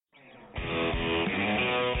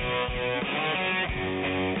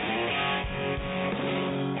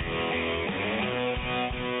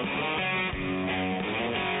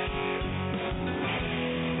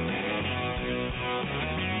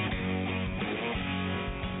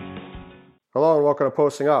Hello and welcome to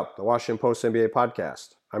Posting Up, the Washington Post NBA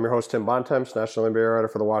podcast. I'm your host, Tim Bontemps, National NBA writer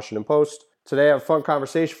for the Washington Post. Today I have a fun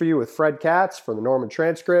conversation for you with Fred Katz from the Norman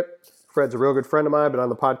Transcript. Fred's a real good friend of mine, been on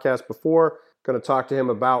the podcast before. Going to talk to him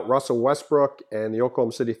about Russell Westbrook and the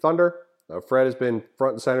Oklahoma City Thunder. Fred has been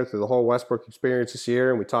front and center through the whole Westbrook experience this year,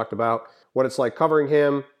 and we talked about what it's like covering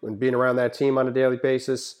him and being around that team on a daily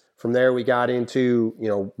basis. From there, we got into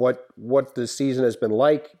what the season has been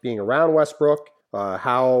like being around Westbrook,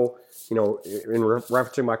 how in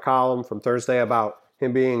referencing my column from Thursday about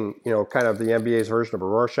him being, kind of the NBA's version of a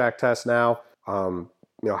Rorschach test now,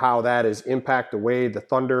 how that has impacted the way the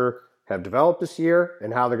Thunder have developed this year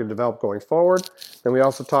and how they're going to develop going forward. Then we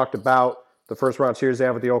also talked about the first round series they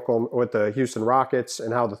have with the Houston Rockets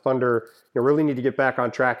and how the Thunder really need to get back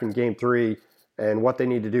on track in Game 3 and what they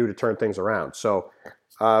need to do to turn things around. So it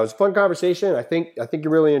was a fun conversation. I think you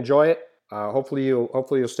really enjoy it. Hopefully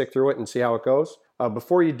you'll stick through it and see how it goes.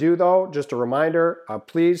 Before you do, though, just a reminder: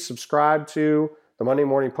 please subscribe to the Monday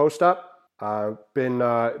Morning Post Up. Been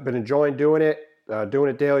enjoying doing it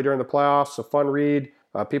daily during the playoffs. A fun read.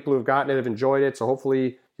 People who've gotten it have enjoyed it, so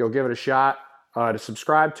hopefully you'll give it a shot. To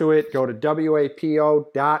subscribe to it, go to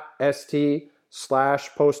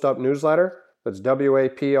wapo.st/postupnewsletter. That's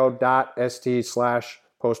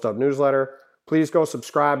wapo.st/postupnewsletter. Please go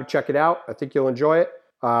subscribe and check it out. I think you'll enjoy it.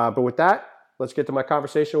 But with that, let's get to my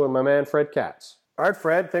conversation with my man, Fred Katz. All right,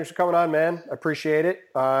 Fred, thanks for coming on, man. I appreciate it.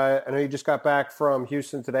 I know you just got back from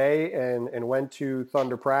Houston today and went to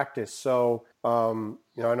Thunder practice. So, I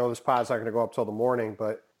know this pod's not going to go up till the morning,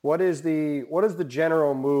 but what is the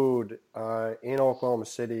general mood in Oklahoma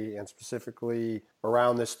City and specifically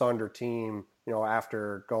around this Thunder team,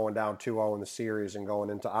 after going down 2-0 in the series and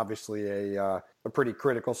going into obviously a pretty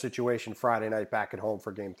critical situation Friday night back at home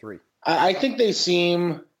for Game 3? I think they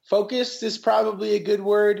seem focused is probably a good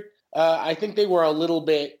word. I think they were a little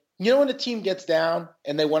bit, when a team gets down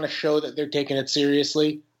and they want to show that they're taking it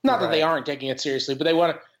seriously, not that they aren't taking it seriously, but they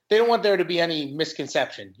don't want there to be any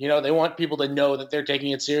misconception. They want people to know that they're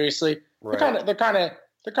taking it seriously. Right. They're kind of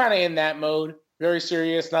in that mode, very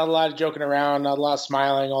serious, not a lot of joking around, not a lot of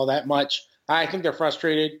smiling, all that much. I think they're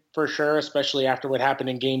frustrated for sure, especially after what happened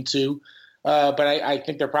in Game 2. But I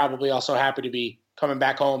think they're probably also happy to be coming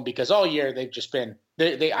back home because all year they've just been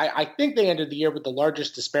I think they ended the year with the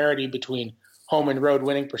largest disparity between home and road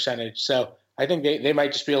winning percentage. So I think they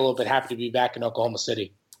might just be a little bit happy to be back in Oklahoma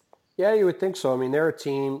City. Yeah, you would think so. I mean, they're a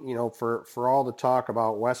team, for all the talk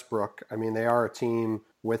about Westbrook, I mean, they are a team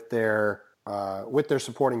with their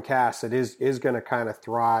supporting cast that is going to kind of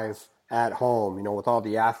thrive at home, with all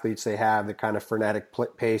the athletes they have, the kind of frenetic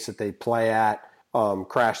pace that they play at,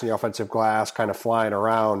 crashing the offensive glass, kind of flying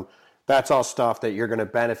around. That's all stuff that you're going to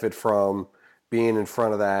benefit from being in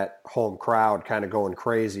front of that home crowd kind of going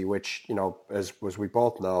crazy, which, as we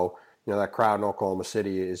both know, that crowd in Oklahoma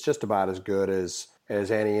City is just about as good as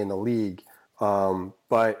any in the league.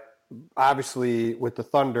 But obviously with the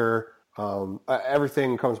Thunder,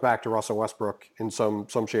 everything comes back to Russell Westbrook in some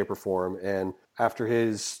shape or form. And after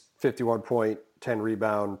his 51 point, 10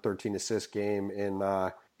 rebound, 13 assist game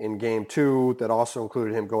in Game 2, that also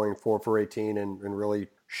included him going 4 for 18 and really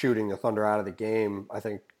shooting the Thunder out of the game, I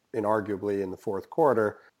think, inarguably in the fourth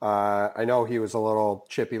quarter. I know he was a little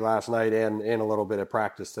chippy last night and a little bit of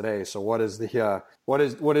practice today. So what is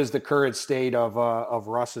the current state of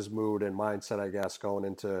Russ's mood and mindset, I guess, going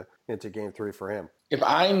into Game 3 for him? If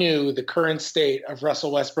I knew the current state of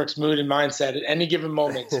Russell Westbrook's mood and mindset at any given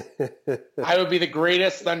moment, I would be the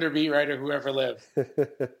greatest Thunder beat writer who ever lived.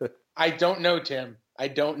 I don't know, Tim. I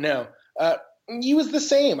don't know. He was the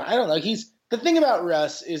same. I don't know. The thing about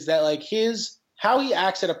Russ is that how he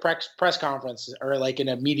acts at a press conference or in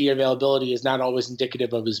a media availability is not always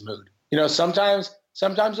indicative of his mood. Sometimes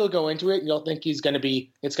he'll go into it and you'll think it's going to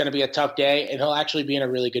be a tough day and he'll actually be in a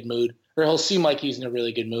really good mood, or he'll seem like he's in a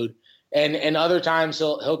really good mood. And other times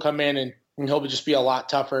he'll come in and he'll just be a lot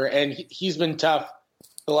tougher. And he's been tough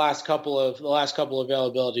the last couple of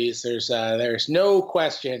availabilities. There's no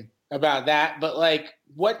question about that.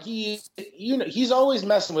 But he's always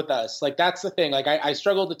messing with us. That's the thing. I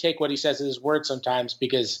struggle to take what he says as his word sometimes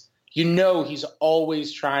because he's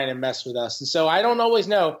always trying to mess with us. And so I don't always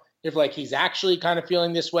know if he's actually kind of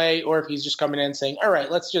feeling this way or if he's just coming in and saying, all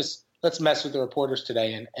right, let's mess with the reporters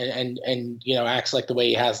today and acts like the way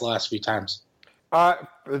he has the last few times.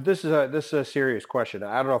 This is a serious question.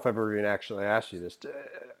 I don't know if I've ever even actually asked you this.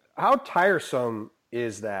 How tiresome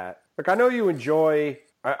is that? I know you enjoy.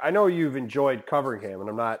 I know you've enjoyed covering him, and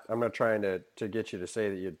I'm not trying to get you to say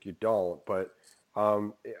that you don't, but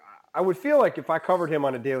I would feel like if I covered him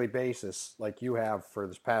on a daily basis, like you have for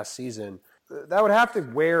this past season, that would have to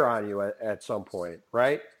wear on you at some point,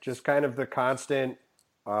 right? Just kind of the constant,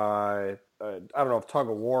 I don't know if tug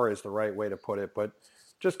of war is the right way to put it, but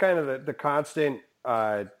just kind of the constant,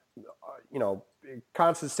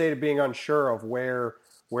 constant state of being unsure of where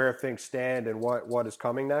things stand and what is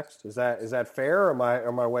coming next. Is that fair, or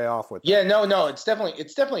am I way off with that? Yeah, no, it's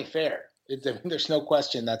definitely fair. There's no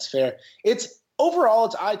question that's fair. It's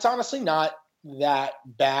overall, it's honestly not that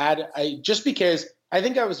bad. Just because I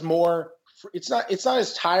think I was more. It's not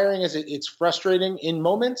as tiring as it's frustrating in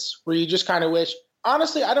moments where you just kind of wish.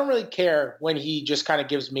 Honestly, I don't really care when he just kind of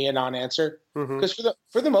gives me a non-answer, because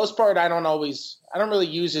for the most part, I don't really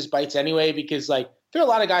use his bites anyway, because like there are a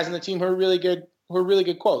lot of guys on the team who are really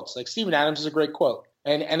good quotes. Like Steven Adams is a great quote,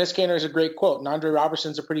 and Enes Kanter is a great quote, and Andre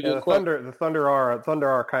Robertson's a pretty good quote. The Thunder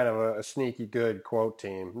are kind of a sneaky good quote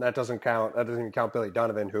team. That doesn't even count Billy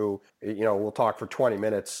Donovan, who will talk for 20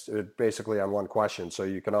 minutes basically on one question, so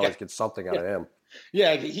you can always get something out of him.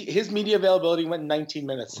 Yeah, his media availability went 19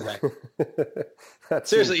 minutes today.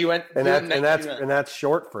 Seriously, he went, and that's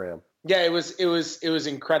short for him. Yeah, it was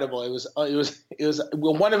incredible. It was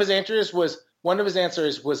one of his answers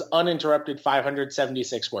was uninterrupted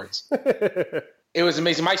 576 words. It was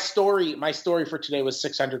amazing. My story for today was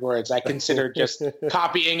 600 words. I considered just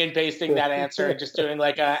copying and pasting that answer and just doing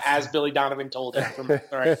like as Billy Donovan told it from my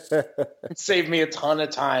story. It saved me a ton of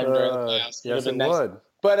time during the playoffs. Yes, it would.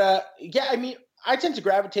 But I mean, I tend to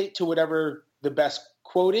gravitate to whatever the best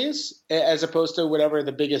quote is, as opposed to whatever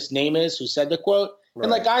the biggest name is who said the quote. Right.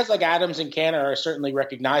 And like guys like Adams and Kanter are certainly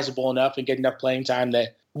recognizable enough and get enough playing time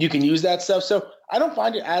that you can use that stuff. So I don't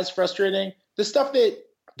find it as frustrating. The stuff that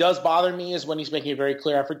does bother me is when he's making a very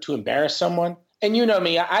clear effort to embarrass someone. And you know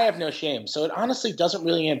me, I have no shame. So it honestly doesn't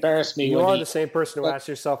really embarrass me. You are the same person who asked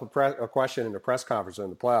yourself a question in the press conference in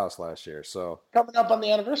the playoffs last year. So coming up on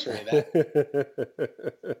the anniversary of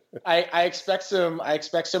that. I expect some like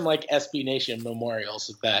SB Nation memorials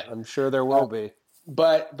of that. I'm sure there will be.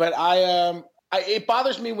 But it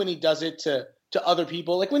bothers me when he does it to other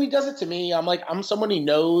people. Like when he does it to me, I'm someone he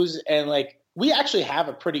knows, and like we actually have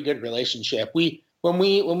a pretty good relationship. When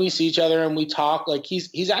we see each other and we talk, like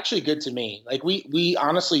he's actually good to me. Like we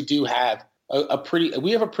honestly do have about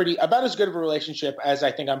as good of a relationship as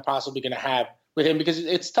I think I'm possibly going to have with him, because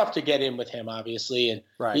it's tough to get in with him, obviously, and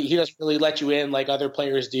right. he doesn't really let you in like other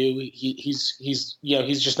players do. He's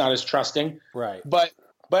just not as trusting. Right.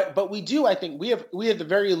 But we do, I think we at the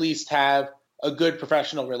very least have a good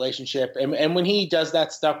professional relationship. And when he does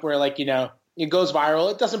that stuff where like, it goes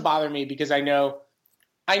viral, it doesn't bother me, because I know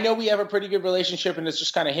we have a pretty good relationship and it's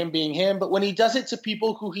just kind of him being him. But when he does it to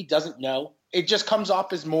people who he doesn't know, it just comes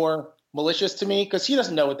off as more malicious to me, because he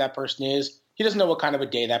doesn't know what that person is. He doesn't know what kind of a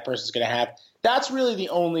day that person's going to have. That's really the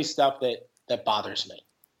only stuff that bothers me.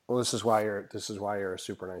 Well, this is why you're a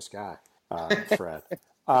super nice guy, Fred.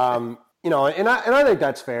 And I think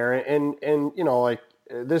that's fair. And like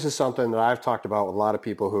this is something that I've talked about with a lot of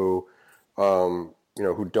people who,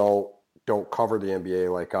 who don't cover the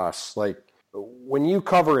NBA like us. Like when you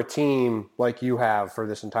cover a team like you have for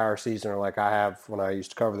this entire season, or like I have when I used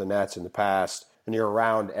to cover the Nets in the past, and you're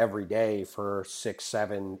around every day for 6,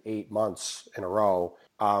 7, 8 months in a row,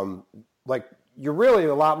 like you're really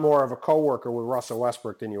a lot more of a coworker with Russell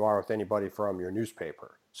Westbrook than you are with anybody from your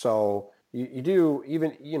newspaper. So you do,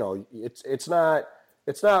 even, it's not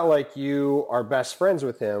like you are best friends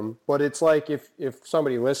with him, but it's like if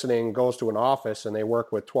somebody listening goes to an office and they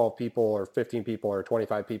work with 12 people or 15 people or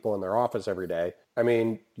 25 people in their office every day, I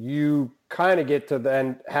mean, you kind of get to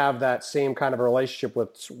then have that same kind of relationship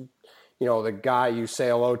with, the guy you say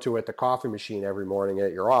hello to at the coffee machine every morning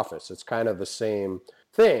at your office. It's kind of the same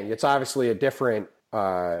thing. It's obviously a different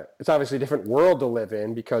world to live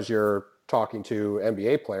in, because you're talking to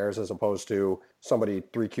NBA players as opposed to somebody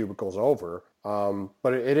 3 cubicles over.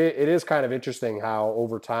 But it is kind of interesting how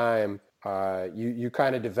over time you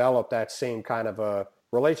kind of develop that same kind of a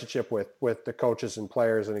relationship with the coaches and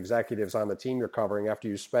players and executives on the team you're covering after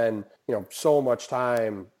you spend so much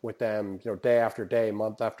time with them, day after day,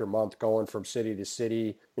 month after month, going from city to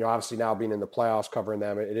city. Obviously now being in the playoffs covering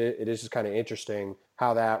them, it is just kind of interesting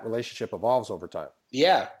how that relationship evolves over time.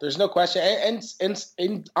 Yeah, there's no question.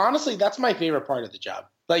 And honestly, that's my favorite part of the job.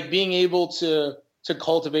 Like being able to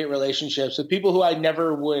cultivate relationships with people who I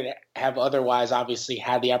never would have otherwise obviously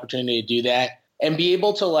had the opportunity to do that, and be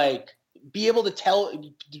able to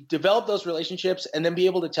develop those relationships, and then be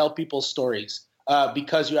able to tell people stories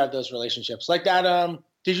because you have those relationships. Like that.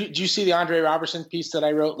 Did you see the Andre Robertson piece that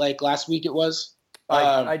I wrote like last week? It was.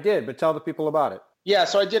 I did, but tell the people about it. Yeah,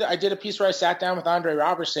 so I did a piece where I sat down with Andre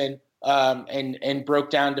Robertson and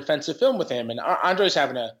broke down defensive film with him. And Andre's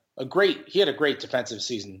having he had a great defensive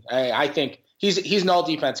season. I think he's an all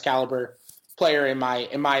defense caliber player in my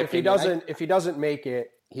opinion. If he doesn't make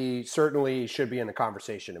it, he certainly should be in the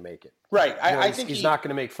conversation to make it. Right. I think he's not going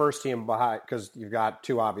to make first team behind because you've got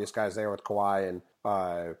two obvious guys there with Kawhi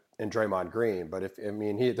and Draymond Green. But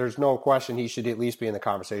there's no question he should at least be in the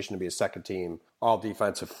conversation to be a second team all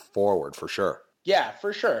defensive forward for sure. Yeah,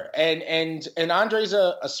 for sure. And Andre's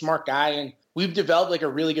a smart guy, and we've developed like a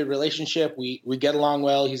really good relationship. We get along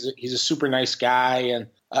well. He's a super nice guy, and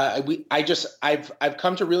I've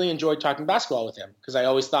come to really enjoy talking basketball with him because I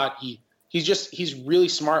always thought he's really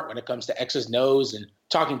smart when it comes to X's and O's and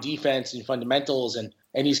talking defense and fundamentals, and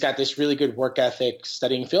he's got this really good work ethic,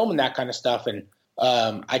 studying film and that kind of stuff. And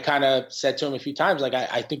I kind of said to him a few times, like,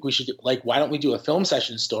 I think we should, like, why don't we do a film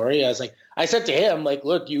session story? I said to him, like,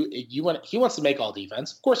 look, he wants to make all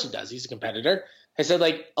defense. Of course he does. He's a competitor. I said,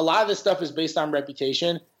 like, a lot of this stuff is based on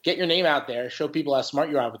reputation. Get your name out there, show people how smart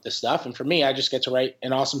you are with this stuff. And for me, I just get to write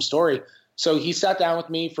an awesome story. So he sat down with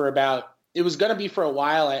me for it was going to be for a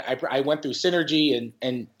while. I went through Synergy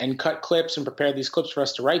and cut clips and prepared these clips for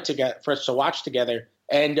us to write together, for us to watch together.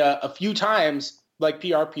 And a few times, like,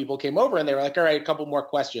 PR people came over and they were like, all right, a couple more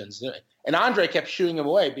questions. And Andre kept shooing him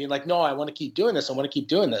away, being like, no, I want to keep doing this. I want to keep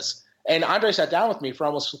doing this. And Andre sat down with me it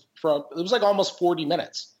was like almost 40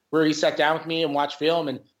 minutes where he sat down with me and watched film,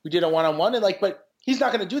 and we did a one-on-one. And but he's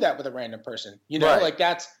not going to do that with a random person, Right. Like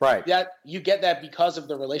that's right. That you get that because of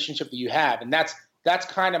the relationship that you have. And that's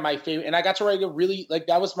kind of my favorite. And I got to write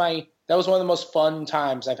that was one of the most fun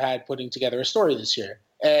times I've had putting together a story this year.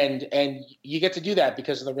 And you get to do that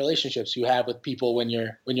because of the relationships you have with people when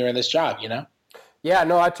you're in this job, Yeah,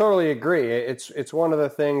 no, I totally agree. It's one of the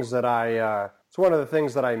things that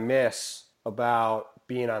I miss about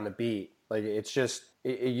being on the beat. Like, it's just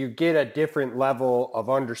you get a different level of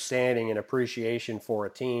understanding and appreciation for a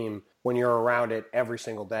team when you're around it every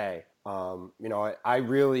single day.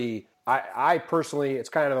 I personally, it's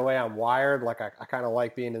kind of the way I'm wired. Like, I kind of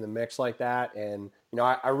like being in the mix like that. And,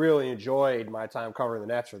 I really enjoyed my time covering the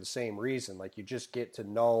Nets for the same reason. Like, you just get to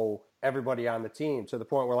know everybody on the team to the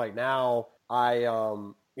point where, like, now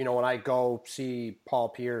when I go see Paul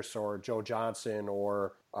Pierce or Joe Johnson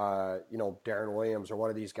or, Darren Williams or one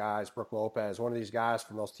of these guys, Brooke Lopez, one of these guys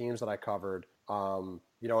from those teams that I covered,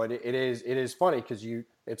 it is funny because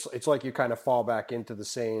it's like you kind of fall back into the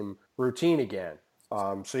same routine again.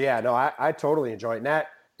 I totally enjoy it.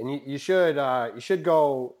 And you should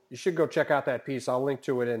go check out that piece. I'll link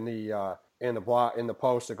to it in the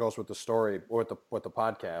post that goes with the story or with the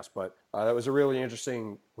podcast. But that was a really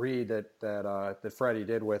interesting read that Freddie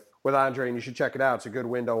did with Andre, and you should check it out. It's a good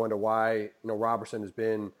window into why Robertson has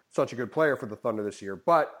been such a good player for the Thunder this year.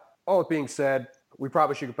 But all that being said, we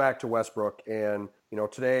probably should get back to Westbrook. And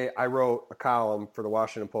today I wrote a column for the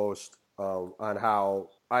Washington Post on how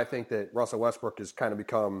I think that Russell Westbrook has kind of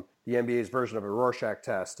become the NBA's version of a Rorschach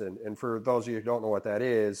test. And for those of you who don't know what that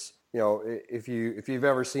is, if you've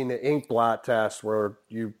ever seen the ink blot test where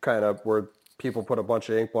people put a bunch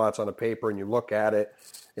of ink blots on a paper and you look at it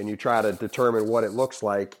and you try to determine what it looks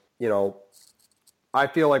like, I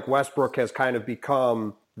feel like Westbrook has kind of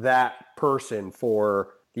become that person for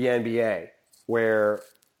the NBA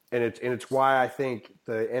and it's why I think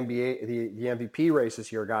the NBA, the MVP race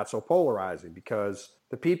this year got so polarizing, because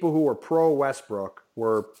the people who were pro Westbrook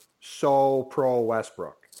were so pro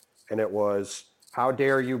Westbrook. And it was, how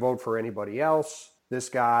dare you vote for anybody else? This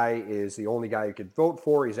guy is the only guy you could vote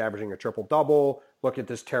for. He's averaging a triple-double. Look at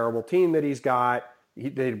this terrible team that he's got.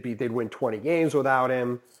 They'd win 20 games without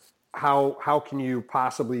him. How can you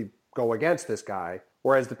possibly go against this guy?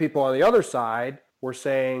 Whereas the people on the other side were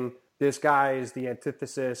saying, this guy is the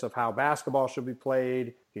antithesis of how basketball should be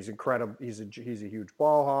played. He's incredible. He's a huge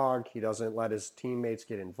ball hog. He doesn't let his teammates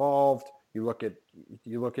get involved. You look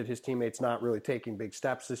at his teammates not really taking big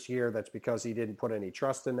steps this year. That's because he didn't put any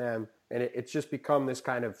trust in them. And it's just become this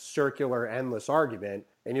kind of circular, endless argument.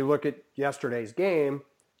 And you look at yesterday's game,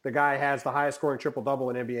 the guy has the highest scoring triple-double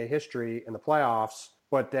in NBA history in the playoffs,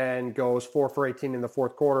 but then goes 4 for 18 in the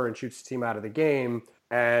fourth quarter and shoots the team out of the game.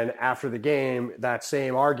 And after the game, that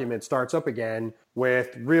same argument starts up again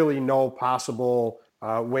with really no possible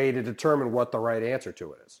way to determine what the right answer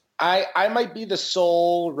to it is. I might be the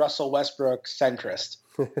sole Russell Westbrook centrist.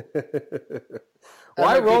 Well,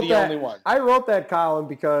 I wrote that column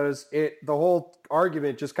because the whole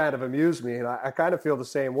argument just kind of amused me, and I kind of feel the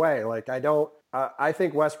same way. Like, I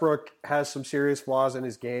think Westbrook has some serious flaws in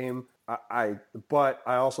his game. But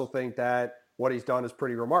I also think that what he's done is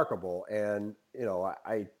pretty remarkable. And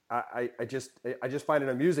I just find it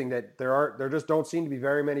amusing that there just don't seem to be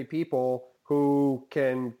very many people who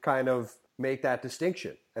can kind of make that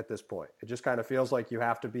distinction at this point. It just kind of feels like you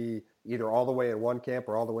have to be either all the way in one camp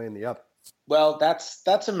or all the way in the other. Well,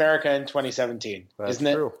 that's America in 2017, isn't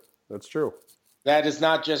it? True. That's true. That is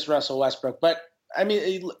not just Russell Westbrook. But, I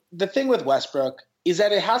mean, the thing with Westbrook is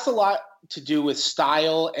that it has a lot to do with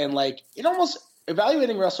style, and, like, it almost –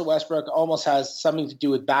 evaluating Russell Westbrook almost has something to do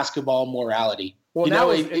with basketball morality. Well,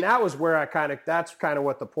 that was where that's kind of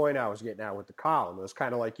what the point I was getting at with the column. It was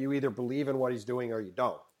kind of like you either believe in what he's doing or you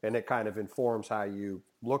don't, and it kind of informs how you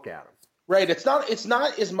look at him. Right. It's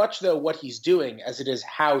not as much, though, what he's doing as it is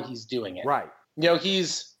how he's doing it. Right. You know, if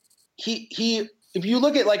you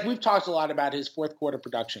look at, like, we've talked a lot about his fourth quarter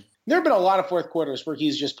production. There have been a lot of fourth quarters where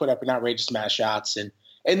he's just put up an outrageous amount of shots, and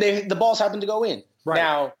the balls happen to go in.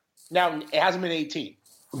 Right. Now it hasn't been 18.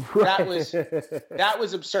 Right. That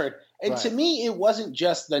was absurd. And right. To me, it wasn't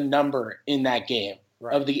just the number in that game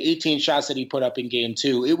of the 18 shots that he put up in game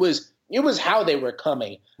 2. It was how they were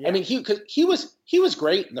coming. Yeah. I mean, he was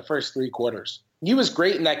great in the first 3 quarters. He was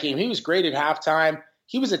great in that game. He was great at halftime.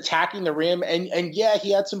 He was attacking the rim, and yeah,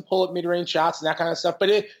 he had some pull-up mid-range shots and that kind of stuff,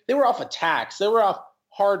 but they were off attacks. They were off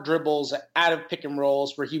hard dribbles out of pick and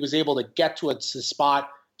rolls where he was able to get to a spot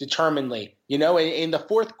determinedly. You know, in the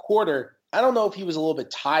fourth quarter, I don't know if he was a little bit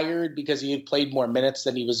tired because he had played more minutes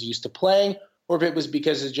than he was used to playing, or if it was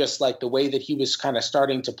because of just like the way that he was kind of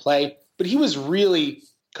starting to play. But he was really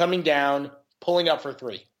coming down, pulling up for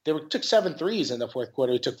 3. They took 7 threes in the fourth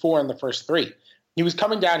quarter. He took 4 in the first 3. He was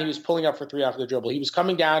coming down. He was pulling up for 3 off the dribble. He was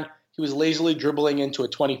coming down. He was lazily dribbling into a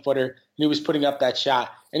 20-footer, and he was putting up that shot.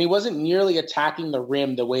 And he wasn't nearly attacking the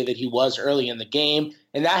rim the way that he was early in the game,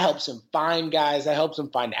 and that helps him find guys. That helps him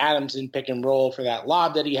find Adams in pick and roll for that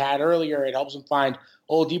lob that he had earlier. It helps him find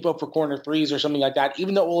Oladipo for corner threes or something like that.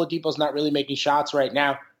 Even though Oladipo's not really making shots right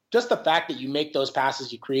now, just the fact that you make those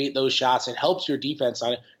passes, you create those shots, it helps your defense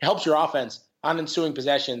on it. It helps your offense on ensuing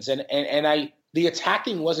possessions. The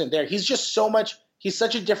attacking wasn't there. He's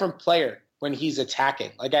such a different player when he's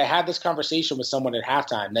attacking. Like, I had this conversation with someone at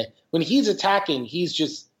halftime that when he's attacking, he's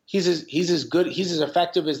as good, he's as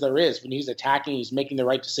effective as there is. When he's attacking, he's making the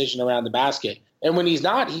right decision around the basket. And when he's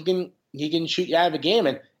not, he can shoot you out of a game.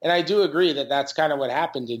 And I do agree that that's kind of what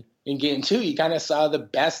happened in game 2. You kind of saw the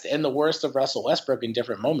best and the worst of Russell Westbrook in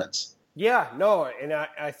different moments. Yeah, no, and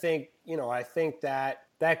I think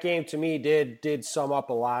that game to me did sum up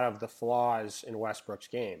a lot of the flaws in Westbrook's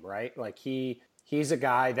game, right? Like he's a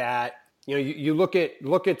guy that, you know, you look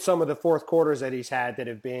at some of the fourth quarters that he's had that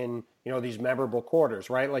have been, you know, these memorable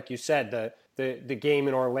quarters, right? Like you said, the game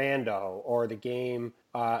in Orlando or the game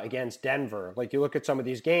against Denver. Like, you look at some of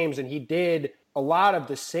these games and he did a lot of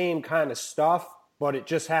the same kind of stuff, but it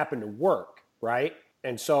just happened to work, right?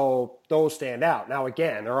 And so those stand out. Now,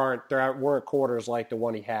 again, there weren't quarters like the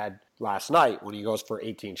one he had last night when he goes for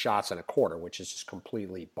 18 shots in a quarter, which is just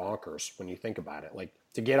completely bonkers when you think about it. Like,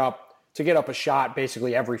 to get up a shot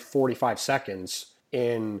basically every 45 seconds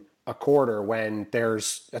in a quarter when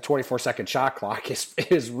there's a 24-second shot clock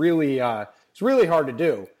is really it's really hard to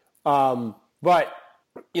do. But,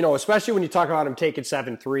 you know, especially when you talk about him taking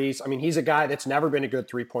 7 threes. I mean, he's a guy that's never been a good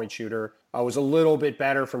three-point shooter. Was a little bit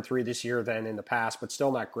better from 3 this year than in the past, but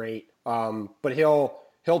still not great. But he'll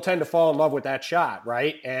tend to fall in love with that shot,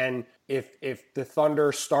 right? And if the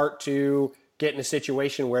Thunder start to get in a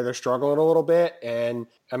situation where they're struggling a little bit, and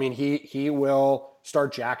I mean, he will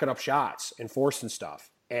start jacking up shots and forcing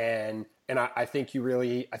stuff. And I think you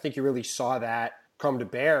really saw that come to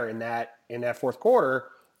bear in that fourth quarter.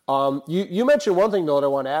 You mentioned one thing though that I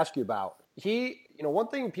want to ask you about. One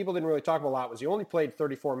thing people didn't really talk about a lot was he only played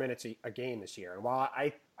 34 minutes a game this year. And while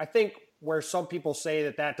I think where some people say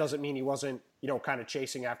that doesn't mean he wasn't, you know, kind of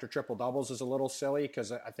chasing after triple doubles is a little silly,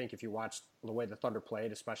 because I think if you watched the way the Thunder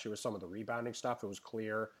played, especially with some of the rebounding stuff, it was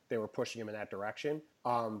clear they were pushing him in that direction.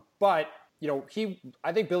 But, you know,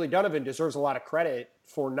 I think Billy Donovan deserves a lot of credit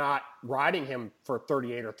for not riding him for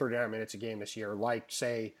 38 or 39 minutes a game this year, like,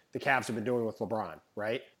 say, the Cavs have been doing with LeBron,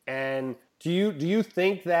 right? And do you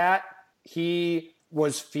think that he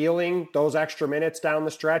was feeling those extra minutes down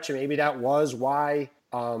the stretch, and maybe that was why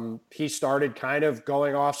he started kind of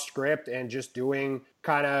going off script and just doing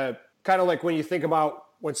kind of like when you think about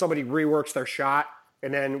when somebody reworks their shot,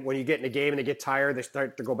 and then when you get in a game and they get tired, they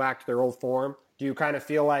start to go back to their old form. Do you kind of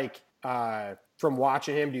feel like, from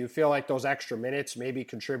watching him, do you feel like those extra minutes maybe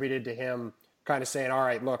contributed to him kind of saying, all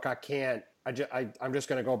right, look, I'm just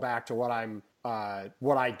going to go back to what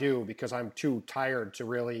I do, because I'm too tired to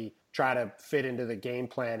really try to fit into the game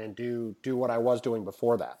plan and do what I was doing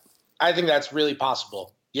before that? I think that's really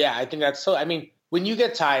possible. Yeah, I think that's so. I mean, when you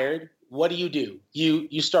get tired, what do?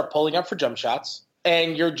 You start pulling up for jump shots,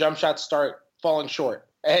 and your jump shots start falling short.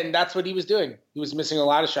 And that's what he was doing. He was missing a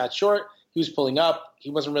lot of shots short. He was pulling up. He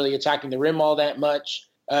wasn't really attacking the rim all that much.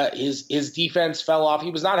 His defense fell off.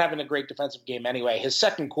 He was not having a great defensive game anyway. His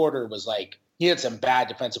second quarter was like, he had some bad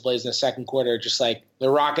defensive plays in the second quarter, just like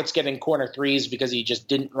the Rockets getting corner threes because he just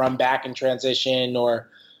didn't run back in transition, or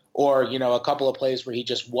a couple of plays where he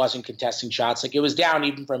just wasn't contesting shots. Like, it was down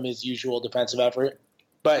even from his usual defensive effort.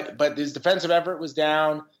 But his defensive effort was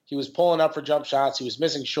down. He was pulling up for jump shots. He was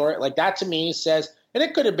missing short. Like, that to me says, and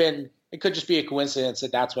it could just be a coincidence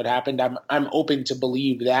that that's what happened. I'm open to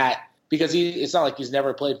believe that, because it's not like he's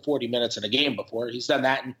never played 40 minutes in a game before. He's done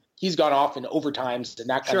that, and he's gone off in overtimes and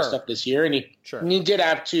that kind of stuff this year. And he did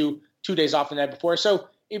have two days off the night before. So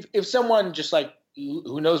if someone just like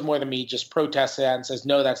who knows more than me just protests that and says,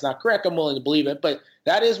 no, that's not correct, I'm willing to believe it. But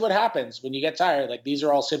that is what happens when you get tired. Like, these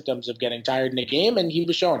are all symptoms of getting tired in a game, and he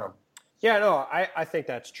was showing them. Yeah, no, I think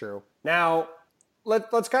that's true. Now,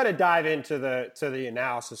 let's kind of dive into the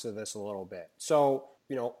analysis of this a little bit. So,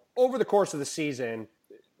 over the course of the season,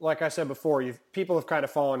 like I said before, people have kind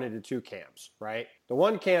of fallen into two camps, right? The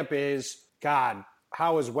one camp is, God,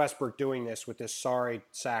 how is Westbrook doing this with this sorry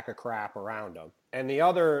sack of crap around him? And the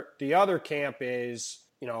other camp is,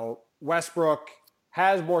 Westbrook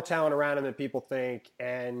has more talent around him than people think,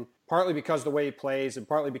 and partly because of the way he plays, and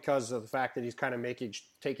partly because of the fact that he's kind of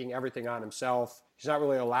taking everything on himself. He's not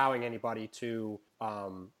really allowing anybody to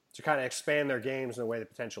kind of expand their games in the way they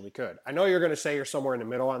potentially could. I know you're going to say you're somewhere in the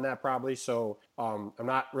middle on that, probably. So I'm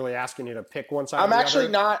not really asking you to pick one side. I'm actually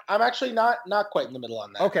not quite in the middle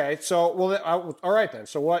on that. Okay, so all right then.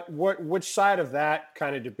 So which side of that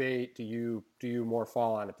kind of debate do you more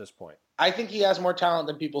fall on at this point? I think he has more talent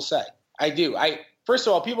than people say. I do. First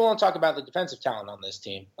of all, people don't talk about the defensive talent on this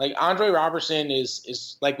team. Like, Andre Robertson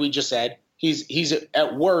is like we just said, he's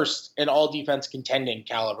at worst an all defense contending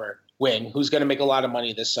caliber wing who's going to make a lot of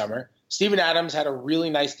money this summer. Steven Adams had a really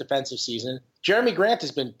nice defensive season. Jeremy Grant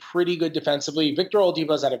has been pretty good defensively. Victor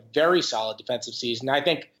Oladipo's had a very solid defensive season. I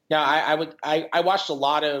think now I watched a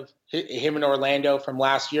lot of him in Orlando from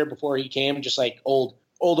last year before he came, just like old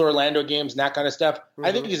Orlando games and that kind of stuff. Mm-hmm.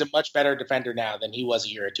 I think he's a much better defender now than he was a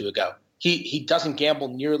year or two ago. He doesn't gamble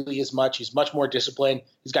nearly as much. He's much more disciplined.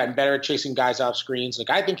 He's gotten better at chasing guys off screens.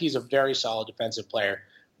 Like, I think he's a very solid defensive player.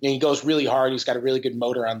 And he goes really hard. He's got a really good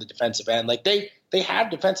motor on the defensive end. Like, they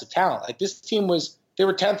have defensive talent. Like, this team they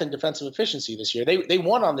were 10th in defensive efficiency this year. They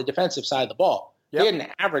won on the defensive side of the ball. Yep. They had an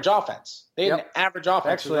average offense.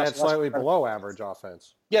 Actually, they had slightly below average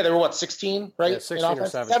offense. Yeah, they were 16, right? Yeah, 16 or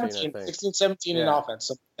 17, 17 in offense.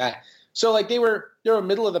 Something like that. So, like, they were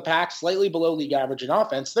middle of the pack, slightly below league average in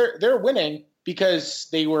offense. They're winning because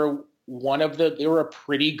they were a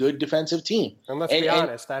pretty good defensive team. And let's be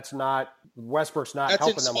honest, Westbrook's not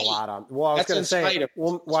helping them a lot on. Well, I was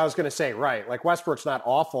going to say, right. Like, Westbrook's not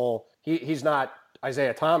awful. He's not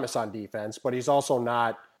Isaiah Thomas on defense, but he's also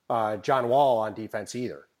not John Wall on defense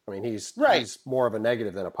either. I mean, he's more of a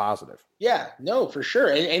negative than a positive. Yeah, no, for sure.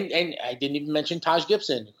 And I didn't even mention Taj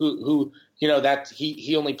Gibson, who that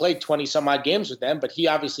he only played 20 some odd games with them, but he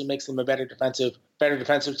obviously makes them a better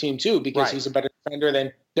defensive team too, because he's a better defender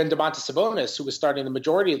than Domantas Sabonis, who was starting the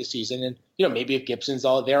majority of the season. And maybe if Gibson's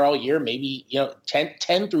there all year, maybe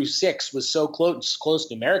 10 through 6 was so close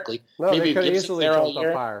numerically. No, maybe they could easily jump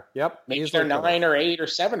up higher. Yep, maybe they're 9 or 8 or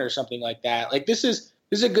 7 or something like that. Like, this is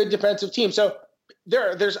a good defensive team. So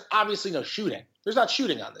there's obviously no shooting. There's not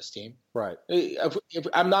shooting on this team. Right. If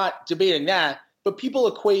I'm not debating that, but people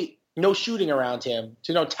equate no shooting around him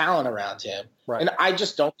to no talent around him. Right. And I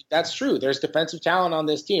just don't think that's true. There's defensive talent on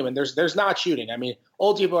this team, and there's not shooting. I mean,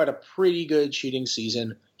 Oladipo had a pretty good shooting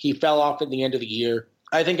season. He fell off at the end of the year.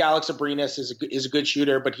 I think Alex Abrinas is a good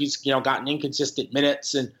shooter, but he's gotten inconsistent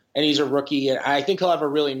minutes, and he's a rookie. And I think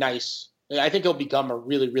he'll become a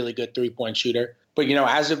really, really good 3-point shooter. But,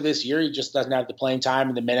 as of this year, he just doesn't have the playing time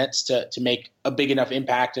and the minutes to make a big enough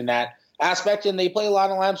impact in that aspect. And they play a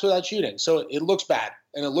lot of lamps without shooting. So it looks bad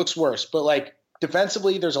and it looks worse. But, like,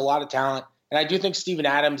 defensively, there's a lot of talent. And I do think Steven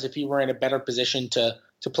Adams, if he were in a better position to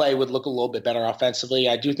play, would look a little bit better offensively.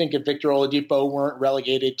 I do think if Victor Oladipo weren't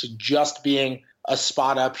relegated to just being a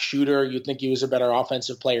spot-up shooter, you'd think he was a better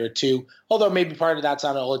offensive player too. Although maybe part of that's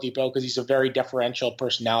on Oladipo because he's a very deferential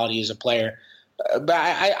personality as a player. But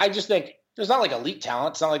I just think there's not like elite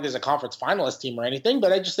talent. It's not like there's a conference finalist team or anything,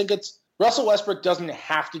 but I just think Russell Westbrook doesn't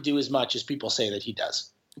have to do as much as people say that he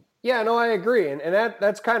does. Yeah, no, I agree. And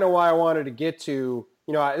that's kind of why I wanted to get to,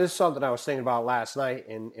 this is something I was thinking about last night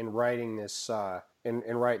in writing this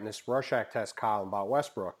writing this Rorschach test column about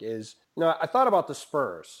Westbrook is, I thought about the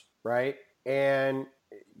Spurs, right? And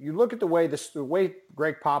you look at the way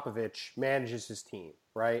Greg Popovich manages his team,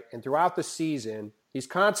 right? And throughout the season, he's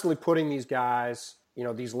constantly putting these guys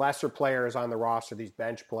these lesser players on the roster, these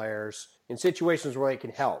bench players, in situations where they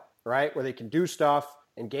can help, right? Where they can do stuff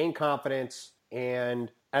and gain confidence.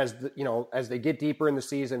 And as they get deeper in the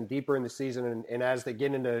season, and as they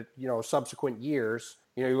get into, subsequent years,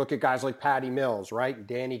 you look at guys like Patty Mills, right?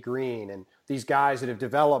 Danny Green, and these guys that have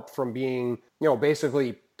developed from being,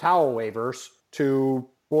 basically towel wavers to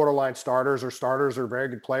borderline starters or very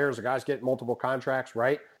good players. The guys get multiple contracts,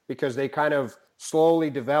 right? Because they kind of slowly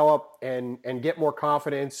develop and get more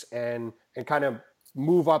confidence and kind of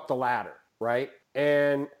move up the ladder, right?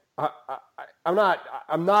 And I'm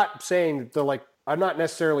not saying I'm not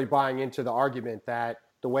necessarily buying into the argument that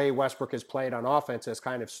the way Westbrook has played on offense has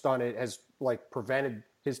kind of has prevented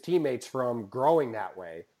his teammates from growing that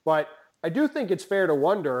way. But I do think it's fair to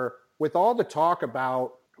wonder, with all the talk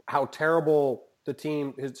about how terrible the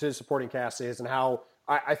team, his supporting cast is, and how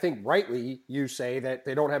I think rightly you say that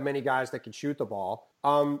they don't have many guys that can shoot the ball.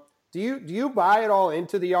 Do you buy it all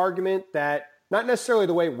into the argument that not necessarily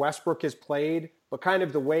the way Westbrook has played, but kind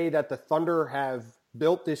of the way that the Thunder have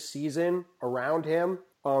built this season around him?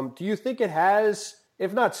 Do you think it has,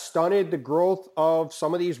 if not stunted the growth of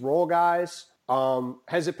some of these role guys,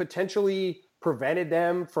 has it potentially prevented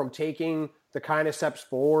them from taking the kind of steps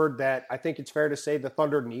forward that I think it's fair to say the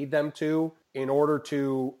Thunder need them to, in order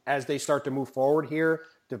to, as they start to move forward here,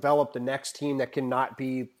 develop the next team that cannot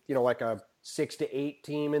be, like a 6 to 8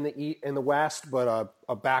 team in the West, but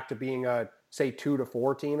a back to being a, say, 2 to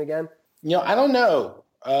 4 team again? I don't know.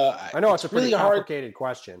 I know it's a pretty really complicated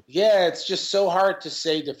question. Yeah, it's just so hard to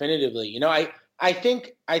say definitively. I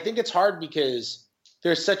think it's hard because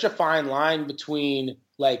there's such a fine line between,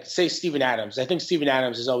 like, say, Steven Adams. I think Steven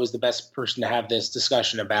Adams is always the best person to have this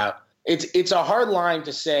discussion about. It's a hard line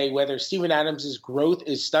to say whether Steven Adams' growth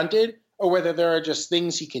is stunted or whether there are just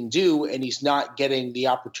things he can do and he's not getting the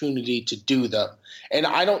opportunity to do them. And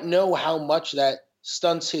I don't know how much that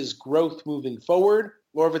stunts his growth moving forward,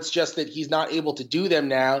 or if it's just that he's not able to do them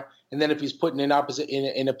now. And then if he's put in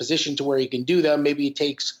a position to where he can do them, maybe it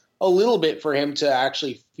takes a little bit for him to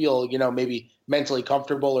actually feel, maybe mentally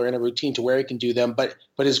comfortable or in a routine to where he can do them, but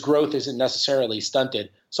his growth isn't necessarily stunted.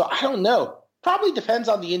 So I don't know. Probably depends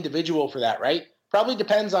on the individual for that, right? Probably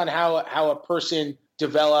depends on how a person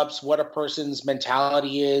develops, what a person's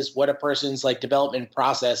mentality is, what a person's development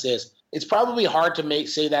process is. It's probably hard to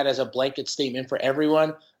say that as a blanket statement for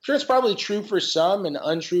everyone. I'm sure it's probably true for some and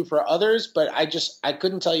untrue for others, but I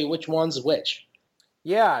couldn't tell you which one's which.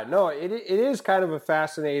 Yeah, no, it is kind of a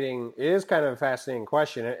fascinating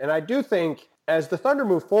question. And I do think as the Thunder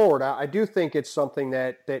move forward, I do think it's something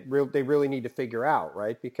that they really need to figure out,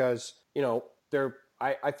 right? Because,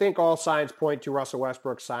 I think all signs point to Russell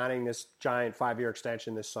Westbrook signing this giant 5-year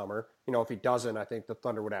extension this summer. If he doesn't, I think the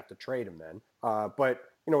Thunder would have to trade him then. But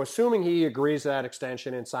assuming he agrees to that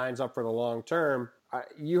extension and signs up for the long term,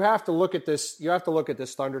 you have to look at this. You have to look at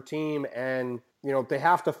this Thunder team, and they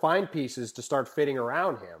have to find pieces to start fitting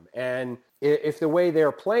around him. And if the way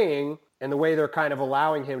they're playing and the way they're kind of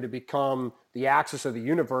allowing him to become the axis of the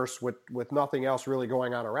universe with nothing else really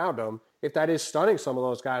going on around him, if that is stunning some of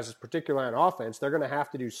those guys, particularly on offense, they're going to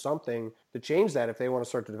have to do something to change that if they want to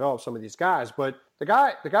start to develop some of these guys. But the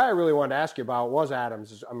guy I really wanted to ask you about was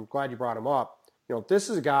Adams. I'm glad you brought him up. This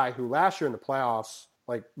is a guy who last year in the playoffs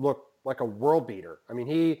looked like a world beater. I mean,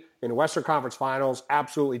 he, in the Western Conference Finals,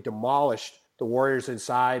 absolutely demolished the Warriors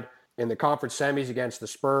inside. In the conference semis against the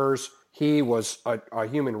Spurs, he was a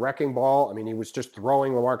human wrecking ball. I mean, he was just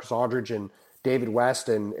throwing LaMarcus Aldridge and David West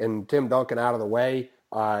and Tim Duncan out of the way.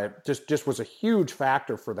 Just was a huge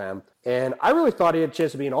factor for them. And I really thought he had a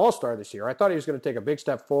chance to be an all-star this year. I thought he was going to take a big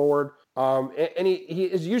step forward. And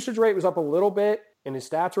his usage rate was up a little bit, and his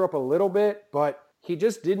stats were up a little bit, but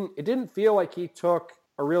it didn't feel like he took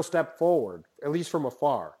a real step forward, at least from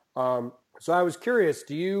afar. So I was curious,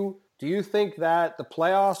 do you think that the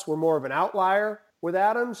playoffs were more of an outlier with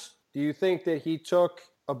Adams? Do you think that he took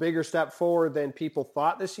a bigger step forward than people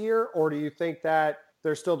thought this year? Or do you think that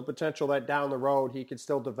there's still the potential that down the road he could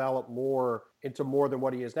still develop more into more than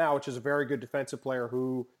what he is now, which is a very good defensive player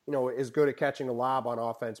who, is good at catching a lob on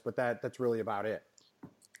offense, but that's really about it?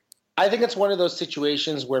 I think it's one of those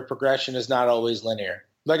situations where progression is not always linear.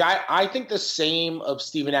 I think the same of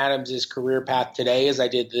Steven Adams' career path today as I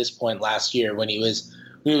did at this point last year when he was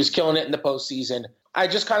killing it in the postseason. I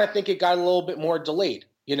just kind of think it got a little bit more delayed,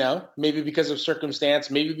 maybe because of circumstance,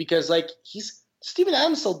 maybe because he's Steven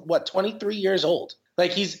Adams, 23 years old.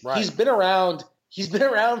 He's been around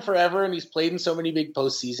forever, and he's played in so many big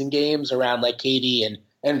postseason games around KD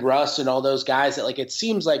and Russ and all those guys that it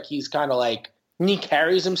seems like he's kind of he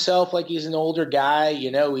carries himself like he's an older guy.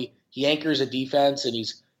 He anchors a defense, and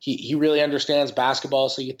he really understands basketball.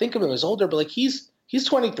 So you think of him as older, but he's He's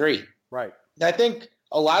 23. Right. I think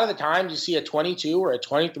a lot of the times you see a 22 or a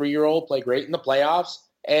 23-year-old play great in the playoffs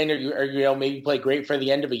and or maybe play great for the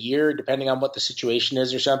end of a year, depending on what the situation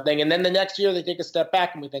is or something. And then the next year they take a step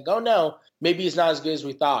back and we think, oh no, maybe he's not as good as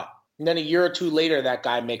we thought. And then a year or two later, that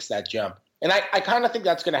guy makes that jump. And I kind of think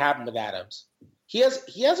that's going to happen with Adams. He has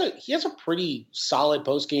a pretty solid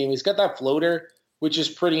post game. He's got that floater, which is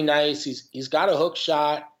pretty nice. He's got a hook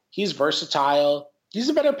shot. He's versatile. He's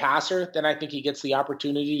a better passer than I think he gets the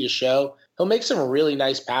opportunity to show. He'll make some really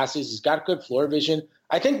nice passes. He's got good floor vision.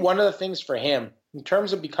 I think one of the things for him, in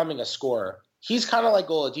terms of becoming a scorer, he's kind of like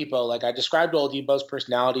Oladipo. Like I described Oladipo's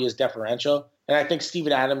personality as deferential, and I think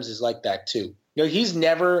Steven Adams is like that too. He's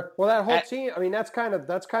never that whole team. I mean, that's kind of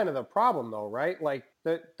the problem, though, right? Like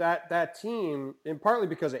that team, and partly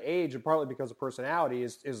because of age, and partly because of personality,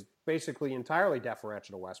 is basically entirely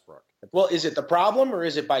deferential to Westbrook. Well, is it the problem or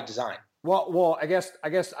is it by design? Well, I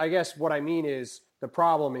guess what I mean is the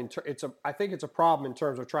problem. I think it's a problem in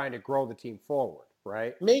terms of trying to grow the team forward,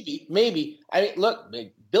 right? Maybe. I mean, look,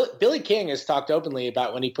 Billy King has talked openly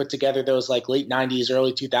about when he put together those like late '90s,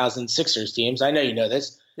 early 2000s Sixers teams. I know you know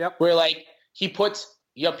this. Yep. Where like he puts,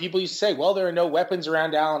 people used to say, well, there are no weapons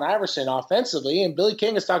around Allen Iverson offensively, and Billy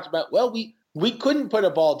King has talked about, well, we couldn't put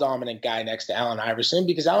a ball dominant guy next to Allen Iverson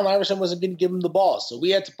because Allen Iverson wasn't going to give him the ball, so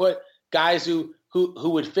we had to put guys who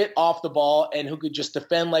would fit off the ball and who could just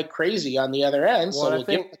defend like crazy on the other end. So we'll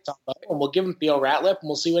give him the top up and we'll give him Theo Ratliff and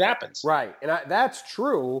we'll see what happens. Right. And that's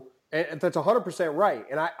true. And that's 100% right.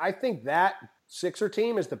 And I think that Sixer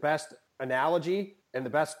team is the best analogy and the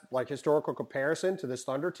best like historical comparison to this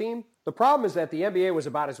Thunder team. The problem is that the NBA was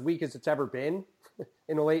about as weak as it's ever been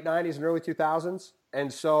in the late 90s and early 2000s.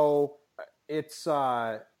 And so it's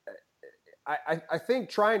I think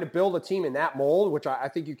trying to build a team in that mold, which I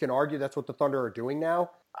think you can argue that's what the Thunder are doing now,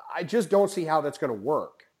 I just don't see how that's going to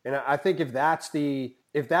work. And I think if that's the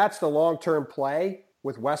long-term play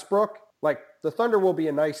with Westbrook, like the Thunder will be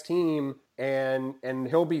a nice team and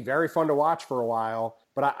he'll be very fun to watch for a while.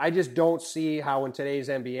 But I just don't see how in today's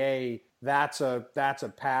NBA that's a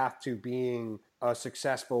path to being a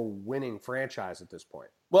successful winning franchise at this point.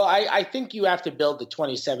 Well, I think you have to build the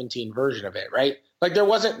 2017 version of it, right? Like there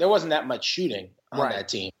wasn't that much shooting on that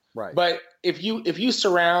team. Right. But if you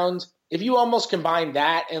almost combine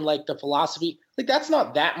that and like the philosophy, like that's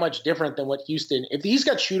not that much different than what Houston, if he's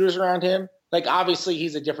got shooters around him, like obviously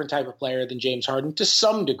he's a different type of player than James Harden to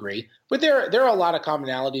some degree, but there are a lot of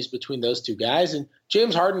commonalities between those two guys. And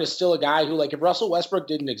James Harden is still a guy who, like, if Russell Westbrook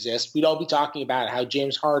didn't exist, we'd all be talking about how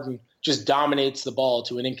James Harden just dominates the ball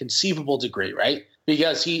to an inconceivable degree, right?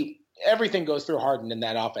 Because everything goes through Harden in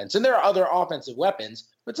that offense. And there are other offensive weapons,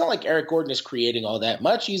 but it's not like Eric Gordon is creating all that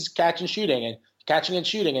much. He's catching and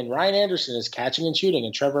shooting, and Ryan Anderson is catching and shooting,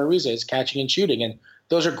 and Trevor Ariza is catching and shooting. And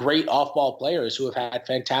those are great off-ball players who have had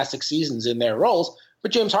fantastic seasons in their roles.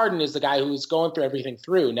 But James Harden is the guy who's going through everything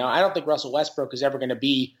through. Now, I don't think Russell Westbrook is ever going to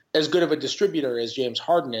be as good of a distributor as James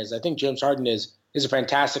Harden is. I think James Harden is a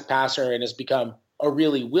fantastic passer and has become a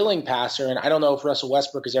really willing passer. And I don't know if Russell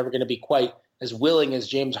Westbrook is ever going to be quite as willing as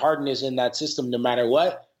James Harden is in that system no matter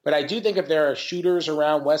what. But I do think if there are shooters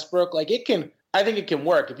around Westbrook, I think it can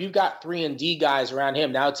work. If you've got 3-and-D guys around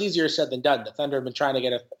him, now it's easier said than done. The Thunder have been trying to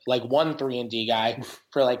get one 3-and-D guy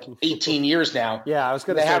for 18 years now. Yeah, I was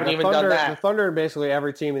going to say, they haven't even done that. The Thunder are basically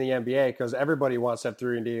every team in the NBA because everybody wants to have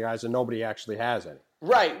 3-and-D guys and nobody actually has any.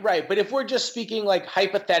 Right. But if we're just speaking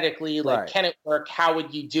hypothetically, Can it work? How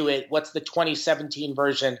would you do it? What's the 2017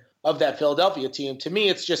 version of that Philadelphia team? To me,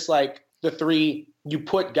 it's just like the three, you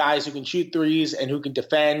put guys who can shoot threes and who can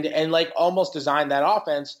defend and almost design that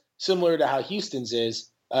offense similar to how Houston's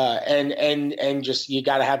is, and just you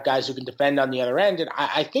got to have guys who can defend on the other end. And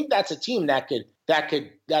I think that's a team that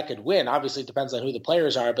could win. Obviously, it depends on who the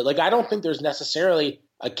players are, but I don't think there's necessarily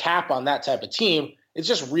a cap on that type of team. It's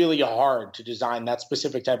just really hard to design that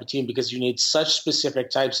specific type of team because you need such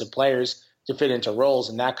specific types of players to fit into roles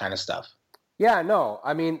and that kind of stuff. Yeah, no,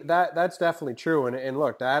 I mean that's definitely true. And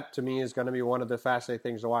look, that to me is going to be one of the fascinating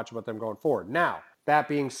things to watch about them going forward. Now, that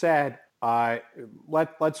being said,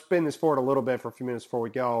 let's spin this forward a little bit for a few minutes before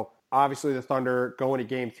we go. Obviously, the Thunder going to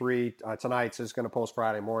Game 3 tonight, so it's going to post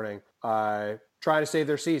Friday morning, trying to save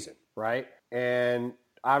their season, right? And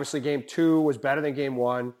obviously, Game 2 was better than Game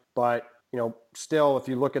 1, but still, if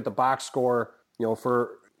you look at the box score,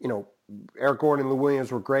 Eric Gordon and Lou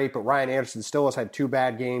Williams were great, but Ryan Anderson still has had 2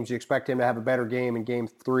 bad games. You expect him to have a better game in Game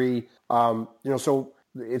 3, so.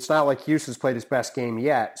 It's not like Houston's played his best game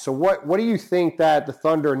yet. So what do you think that the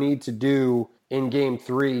Thunder need to do in Game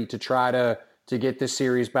 3 to try to get this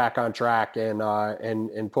series back on track and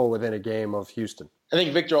pull within a game of Houston? I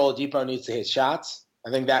think Victor Oladipo needs to hit shots.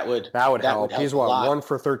 I think that would help. He's what, 1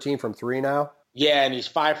 for 13 from 3 now? Yeah, and he's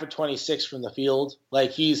 5 for 26 from the field.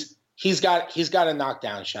 Like he's got to knock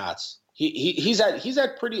down shots. He's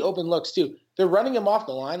had pretty open looks too. They're running him off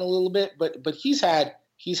the line a little bit, but he's had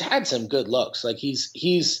some good looks. Like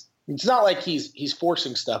it's not like he's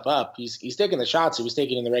forcing stuff up. He's taking the shots he was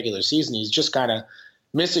taking in the regular season. He's just kind of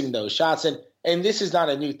missing those shots. And this is not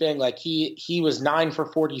a new thing. Like he was 9 for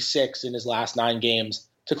 46 in his last 9 games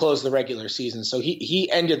to close the regular season. So he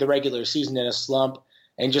ended the regular season in a slump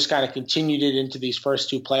and just kind of continued it into these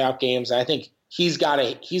first 2 playoff games. I think he's got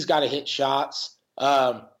to hit shots.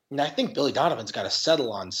 And I think Billy Donovan's got to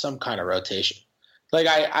settle on some kind of rotation. Like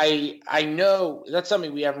I know that's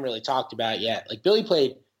something we haven't really talked about yet. Like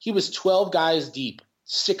Billy he was 12 guys deep,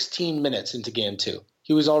 16 minutes into game 2.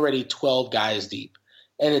 He was already 12 guys deep.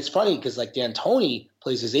 And it's funny because like D'Antoni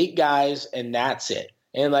plays his 8 guys and that's it.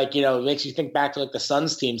 And like, it makes you think back to like the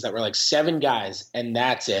Suns teams that were like 7 guys and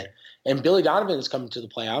that's it. And Billy Donovan is coming to the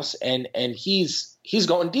playoffs and he's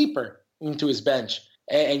going deeper into his bench.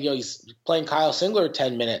 And he's playing Kyle Singler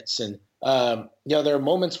 10 minutes. And, there are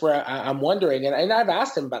moments where I'm wondering, and I've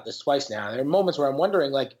asked him about this twice now. There are moments where I'm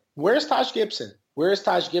wondering, like, where's Taj Gibson? Where is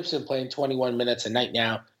Taj Gibson playing 21 minutes a night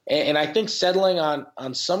now? And I think settling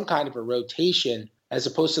on some kind of a rotation as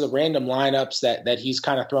opposed to the random lineups that he's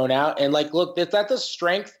kind of thrown out. And, like, look, that's a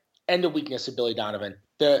strength and a weakness of Billy Donovan.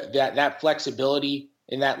 That flexibility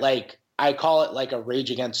and that, like, I call it like a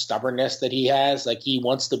rage against stubbornness that he has. Like, he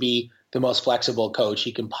wants to be the most flexible coach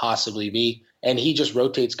he can possibly be. And he just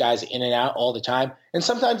rotates guys in and out all the time. And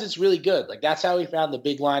sometimes it's really good. Like that's how he found the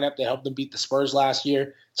big lineup that helped them beat the Spurs last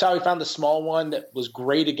year. It's how he found the small one that was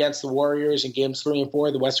great against the Warriors in games 3 and 4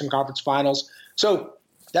 of the Western Conference Finals. So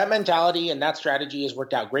that mentality and that strategy has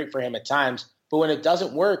worked out great for him at times. But when it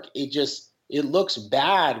doesn't work, it looks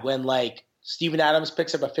bad when like Steven Adams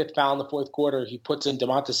picks up a 5th foul in the 4th quarter. He puts in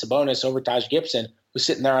Domantas Sabonis over Taj Gibson, who's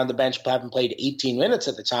sitting there on the bench, having played 18 minutes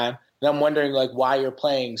at the time. And I'm wondering like why you're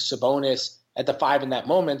playing Sabonis at the 5 in that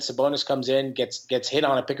moment. Sabonis comes in, gets hit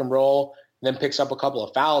on a pick and roll, then picks up a couple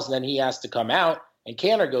of fouls, and then he has to come out, and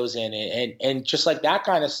Kanter goes in, and just like that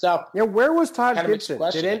kind of stuff. Yeah, where was Taj Gibson?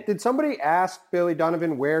 Did somebody ask Billy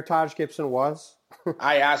Donovan where Taj Gibson was?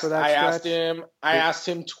 I asked him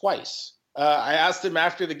twice. I asked him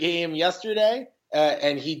after the game yesterday,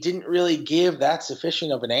 and he didn't really give that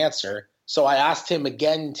sufficient of an answer. So I asked him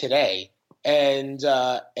again today, and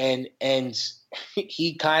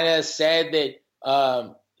he kind of said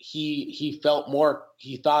that he felt more.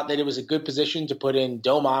 He thought that it was a good position to put in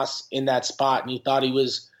Domas in that spot, and he thought he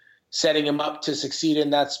was setting him up to succeed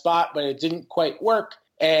in that spot, but it didn't quite work.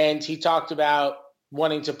 And he talked about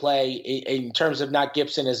wanting to play, in terms of not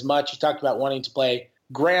Gibson as much, he talked about wanting to play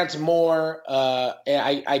Grant more.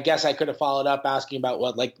 And I guess I could have followed up asking about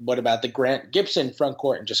what about the Grant Gibson front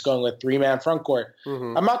court and just going with 3-man front court.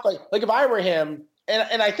 Mm-hmm. I'm not like if I were him,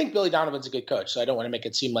 and I think Billy Donovan's a good coach, so I don't want to make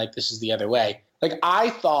it seem like this is the other way. Like I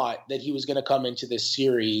thought that he was going to come into this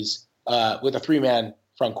series with a 3-man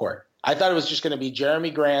front court. I thought it was just going to be Jeremy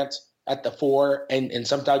Grant at the 4 and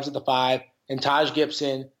sometimes at the 5, and Taj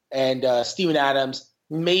Gibson and Steven Adams,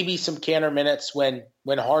 maybe some Kanter minutes when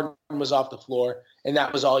Harden was off the floor, and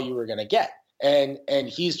that was all you were going to get. And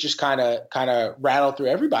he's just kind of rattled through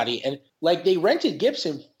everybody. And like they rented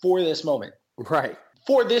Gibson for this moment. Right.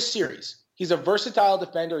 For this series. He's a versatile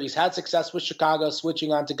defender. He's had success with Chicago,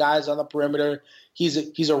 switching on to guys on the perimeter.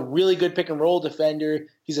 He's a really good pick and roll defender.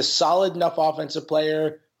 He's a solid enough offensive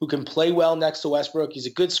player who can play well next to Westbrook. He's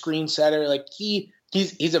a good screen setter. Like he's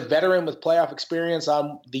a veteran with playoff experience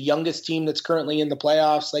on the youngest team that's currently in the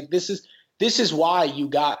playoffs. Like this is why you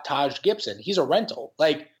got Taj Gibson. He's a rental.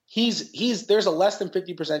 Like there's a less than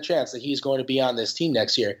 50% chance that he's going to be on this team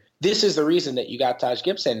next year. This is the reason that you got Taj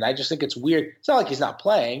Gibson. And I just think it's weird. It's not like he's not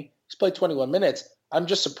playing. He's played 21 minutes. I'm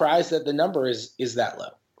just surprised that the number is that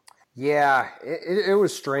low. Yeah, it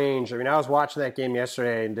was strange. I mean, I was watching that game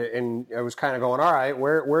yesterday, and I was kind of going, all right,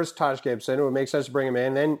 where's Taj Gibson? It would make sense to bring him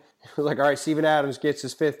in. Then it was like, all right, Steven Adams gets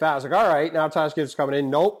his 5th foul. I was like, all right, now Taj Gibson's coming in.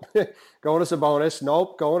 Nope. Going to Sabonis.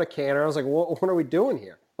 Nope. Going to Kanter. I was like, what are we doing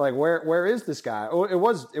here? Like, where is this guy? Oh, it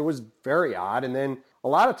was very odd. And then a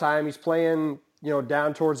lot of time he's playing,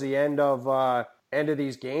 down towards the end of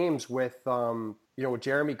these games with with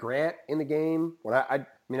Jeremy Grant in the game. When I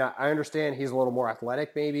understand he's a little more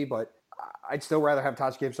athletic maybe, but I'd still rather have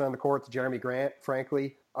Taj Gibson on the court than Jeremy Grant,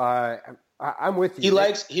 frankly. I'm with you.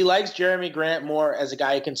 He likes Jeremy Grant more as a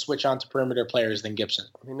guy who can switch on to perimeter players than Gibson.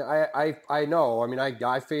 I mean, I know. I mean,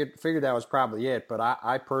 I figured that was probably it, but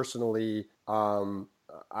I personally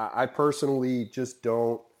just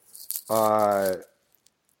don't. I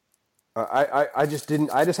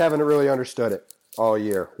just haven't really understood it. all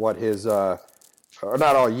year what his or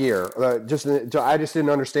not all year. I just didn't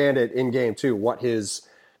understand it in game two what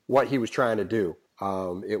he was trying to do.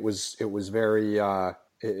 It was very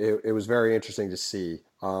it was very interesting to see.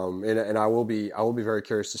 And I will be very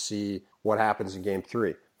curious to see what happens in game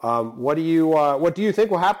three. What do you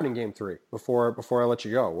think will happen in game three before I let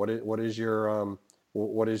you go? What is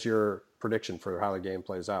your prediction for how the game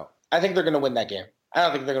plays out? I think they're going to win that game. I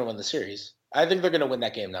don't think they're going to win the series. I think they're going to win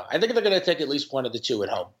that game, though. I think they're going to take at least one of the two at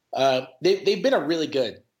home. They've been a really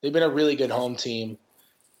good home team.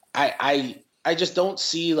 I just don't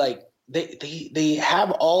see like they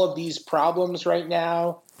have all of these problems right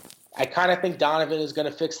now. I kind of think Donovan is going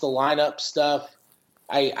to fix the lineup stuff.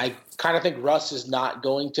 I kind of think Russ is not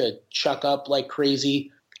going to chuck up like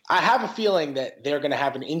crazy. I have a feeling that they're going to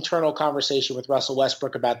have an internal conversation with Russell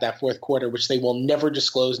Westbrook about that fourth quarter, which they will never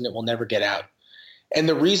disclose and it will never get out. And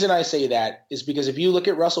the reason I say that is because if you look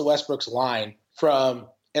at Russell Westbrook's line from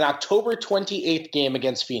an October 28th game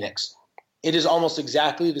against Phoenix, it is almost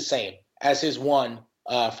exactly the same as his one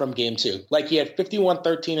from game two. Like he had 51,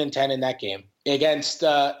 13, and 10 in that game.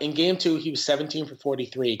 In game two, he was 17 for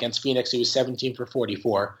 43. Against Phoenix, he was 17 for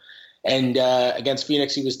 44. And against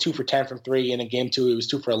Phoenix, he was 2 for 10 from 3. And in game two, he was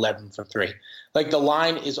 2 for 11 from 3. Like the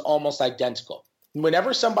line is almost identical.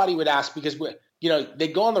 Whenever somebody would ask, because they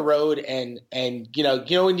go on the road and when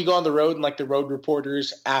you go on the road and like the road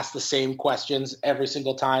reporters ask the same questions every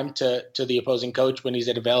single time to the opposing coach when he's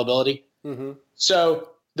at availability. Mm-hmm. So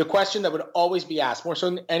the question that would always be asked, more so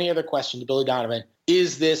than any other question to Billy Donovan,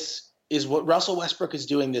 is what Russell Westbrook is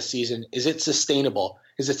doing this season, is it sustainable?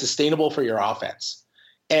 Is it sustainable for your offense?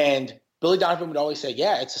 And Billy Donovan would always say,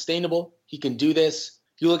 yeah, it's sustainable. He can do this.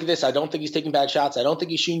 If you look at this, I don't think he's taking bad shots. I don't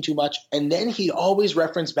think he's shooting too much. And then he always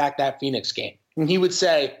referenced back that Phoenix game. And he would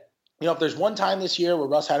say, if there's one time this year where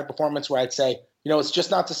Russ had a performance where I'd say, it's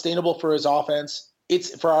just not sustainable for his offense.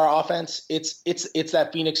 It's for our offense. It's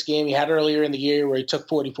that Phoenix game he had earlier in the year where he took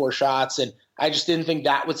 44 shots. And I just didn't think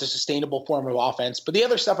that was a sustainable form of offense. But the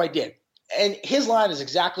other stuff I did. And his line is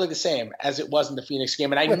exactly the same as it was in the Phoenix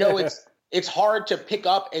game. And I know it's hard to pick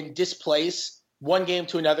up and displace one game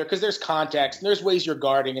to another because there's context and there's ways you're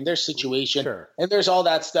guarding and there's situation and there's all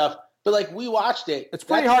that stuff. But like we watched it. It's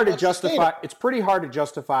pretty hard to justify. It's pretty hard to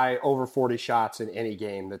justify over 40 shots in any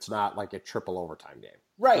game that's not like a triple overtime game.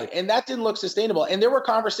 Right. And that didn't look sustainable. And there were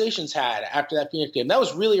conversations had after that Phoenix game. That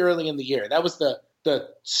was really early in the year. That was the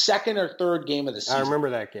second or third game of the season. I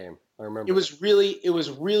remember that game. It was really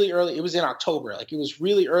early. It was in October. Like it was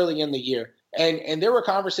really early in the year. And there were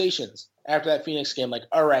conversations after that Phoenix game like,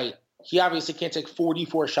 all right, he obviously can't take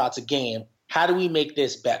 44 shots a game. How do we make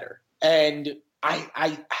this better? And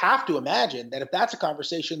I have to imagine that if that's a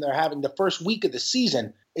conversation they're having the first week of the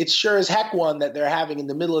season, it's sure as heck one that they're having in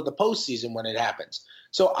the middle of the postseason when it happens.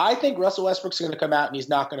 So I think Russell Westbrook's going to come out and he's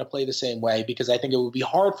not going to play the same way because I think it would be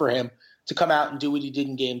hard for him to come out and do what he did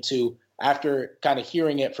in game two after kind of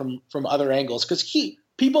hearing it from other angles. Because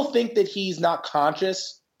people think that he's not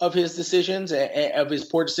conscious of his decisions, of his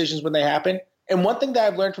poor decisions when they happen. And one thing that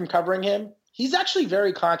I've learned from covering him, he's actually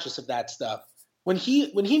very conscious of that stuff. When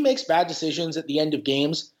he makes bad decisions at the end of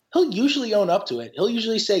games, he'll usually own up to it. He'll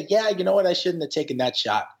usually say, yeah, you know what, I shouldn't have taken that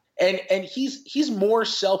shot. And he's more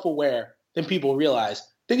self-aware than people realize.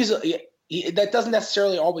 The thing is, that doesn't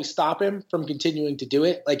necessarily always stop him from continuing to do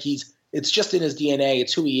it. Like it's just in his DNA.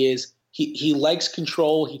 It's who he is. He likes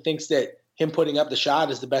control. He thinks that him putting up the shot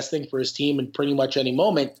is the best thing for his team in pretty much any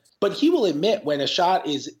moment. But he will admit when a shot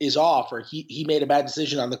is off or he made a bad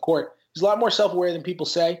decision on the court. He's a lot more self-aware than people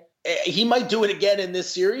say. He might do it again in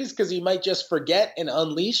this series because he might just forget and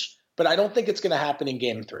unleash, but I don't think it's going to happen in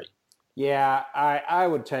game three. Yeah, I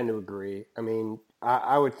would tend to agree. I mean,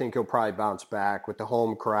 I would think he'll probably bounce back with the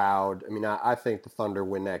home crowd. I mean, I think the Thunder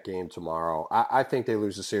win that game tomorrow. I think they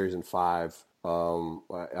lose the series in 5.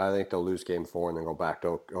 I think they'll lose game 4 and then go back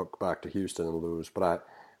to Houston and lose. But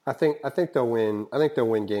I think they'll win. I think they'll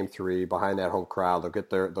win game 3 behind that home crowd. They'll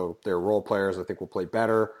get their role players. I think will play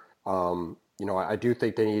better. I do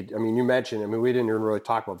think they need. I mean, you mentioned. I mean, we didn't even really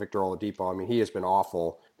talk about Victor Oladipo. I mean, he has been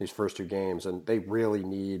awful these first 2 games, and they really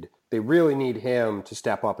need him to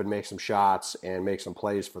step up and make some shots and make some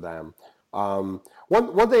plays for them.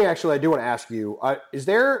 One thing actually I do want to ask you: is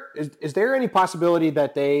there any possibility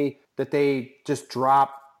that they just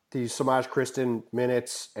drop the Samaj Kristen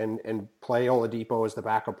minutes and play Oladipo as the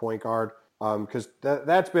backup point guard? Because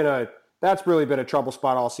that's really been a trouble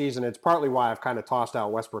spot all season. It's partly why I've kind of tossed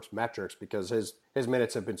out Westbrook's metrics because his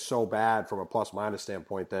minutes have been so bad from a plus-minus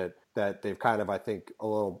standpoint that they've kind of, I think, a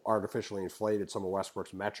little artificially inflated some of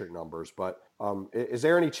Westbrook's metric numbers. But is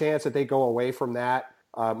there any chance that they go away from that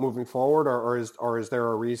moving forward, or is there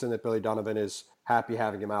a reason that Billy Donovan is happy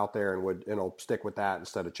having him out there and would stick with that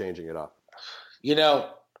instead of changing it up?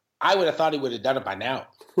 I would have thought he would have done it by now.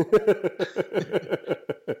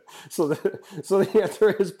 So the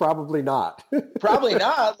answer is probably not. Probably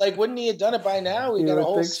not. Like, wouldn't he have done it by now? We got a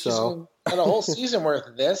whole season, got a whole season worth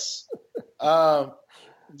of this. I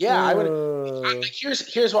would.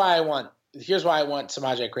 Here's why I want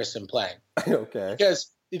Samaje Cristone playing. Okay.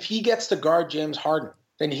 Because if he gets to guard James Harden,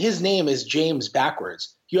 then his name is James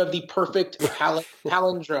backwards. You have the perfect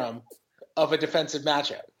palindrome of a defensive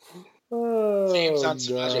matchup. James on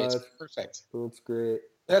Samaje. It's perfect. That's great.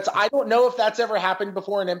 I don't know if that's ever happened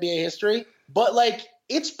before in NBA history, but like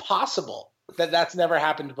it's possible that that's never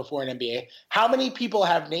happened before in NBA. How many people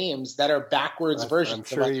have names that are backwards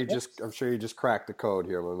versions? I'm sure you just cracked the code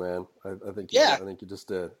here, my man. I think you just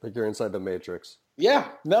did. I think you're inside the matrix. Yeah,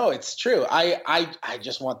 no, it's true. I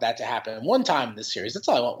just want that to happen one time in this series. That's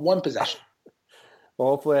all I want. One possession. Well,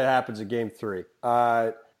 hopefully it happens in Game 3.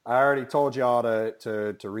 I already told y'all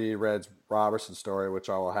to read Red's Robertson story, which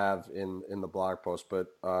I will have in the blog post. But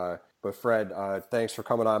Fred, thanks for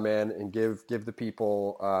coming on, man, and give the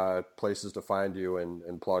people places to find you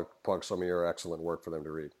and plug some of your excellent work for them to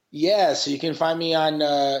read. Yeah, so you can find me on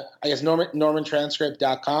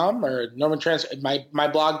NormanTranscript.com or Norman Transcript. My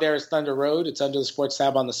blog there is Thunder Road. It's under the sports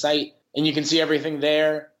tab on the site, and you can see everything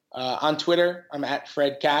there. On Twitter, I'm at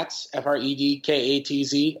Fred Katz,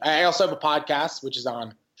 FredKatz. I also have a podcast, which is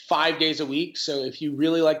on 5 days a week. So if you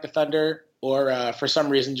really like the Thunder or for some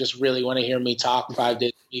reason just really want to hear me talk 5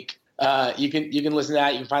 days a week, you can listen to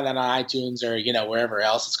that. You can find that on iTunes or, wherever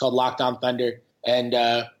else. It's called Locked On Thunder. And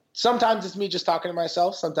sometimes it's me just talking to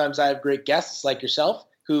myself. Sometimes I have great guests like yourself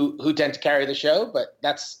who tend to carry the show. But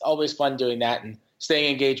that's always fun doing that and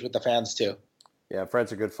staying engaged with the fans too. Yeah,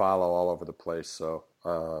 Fred's a good follow all over the place. So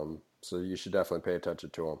you should definitely pay attention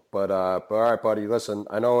to him. But all right, buddy, listen,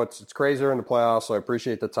 I know it's crazier in the playoffs, so I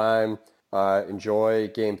appreciate the time. Enjoy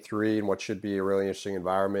Game 3 and what should be a really interesting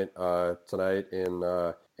environment tonight in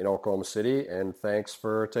Oklahoma City. And thanks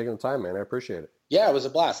for taking the time, man. I appreciate it. Yeah, it was a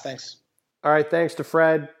blast. Thanks. All right, thanks to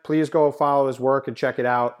Fred. Please go follow his work and check it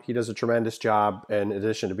out. He does a tremendous job in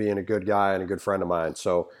addition to being a good guy and a good friend of mine.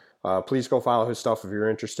 So please go follow his stuff if you're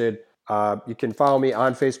interested. You can follow me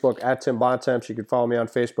on Facebook at Tim Bontemps. You can follow me on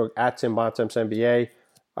Facebook at Tim Bontemps NBA.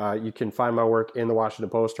 You can find my work in the Washington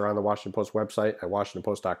Post or on the Washington Post website at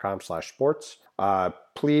washingtonpost.com/sports.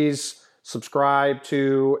 Please subscribe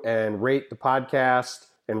to and rate the podcast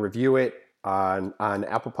and review it on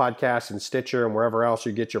Apple Podcasts and Stitcher and wherever else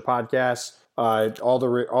you get your podcasts. All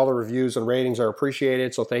the reviews and ratings are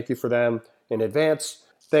appreciated, so thank you for them in advance.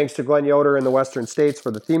 Thanks to Glenn Yoder in the Western States for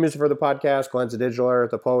the theme music for the podcast. Glenn's a digital editor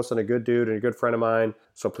at the Post and a good dude and a good friend of mine.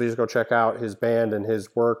 So please go check out his band and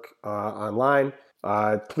his work online.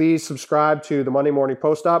 Please subscribe to the Monday Morning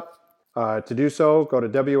Post Up. To do so, go to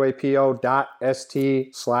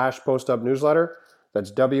wapo.st/postup newsletter.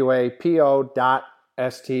 That's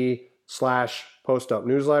wapo.st/postup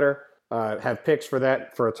newsletter. Have picks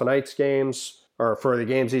for tonight's games or for the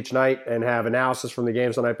games each night, and have analysis from the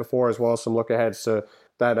games the night before, as well as some look aheads to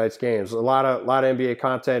that night's games. A lot of NBA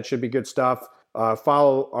content, should be good stuff.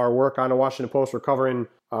 Follow our work on the Washington Post. We're covering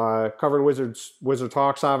Wizard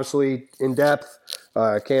Talks, obviously, in depth.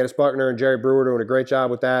 Candace Buckner and Jerry Brewer doing a great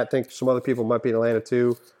job with that. I think some other people might be in Atlanta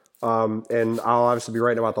too. And I'll obviously be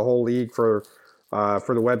writing about the whole league for the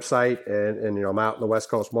website, and I'm out in the West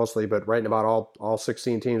Coast mostly, but writing about all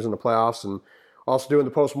 16 teams in the playoffs, and also doing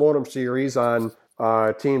the postmortem series on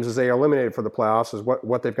teams as they are eliminated for the playoffs, is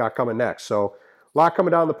what they've got coming next. So a lot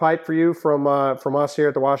coming down the pipe for you from us here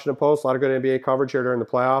at the Washington Post. A lot of good NBA coverage here during the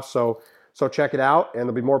playoffs. So check it out, and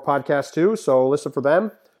there'll be more podcasts too. So listen for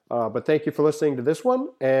them. But thank you for listening to this one,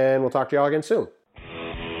 and we'll talk to y'all again soon.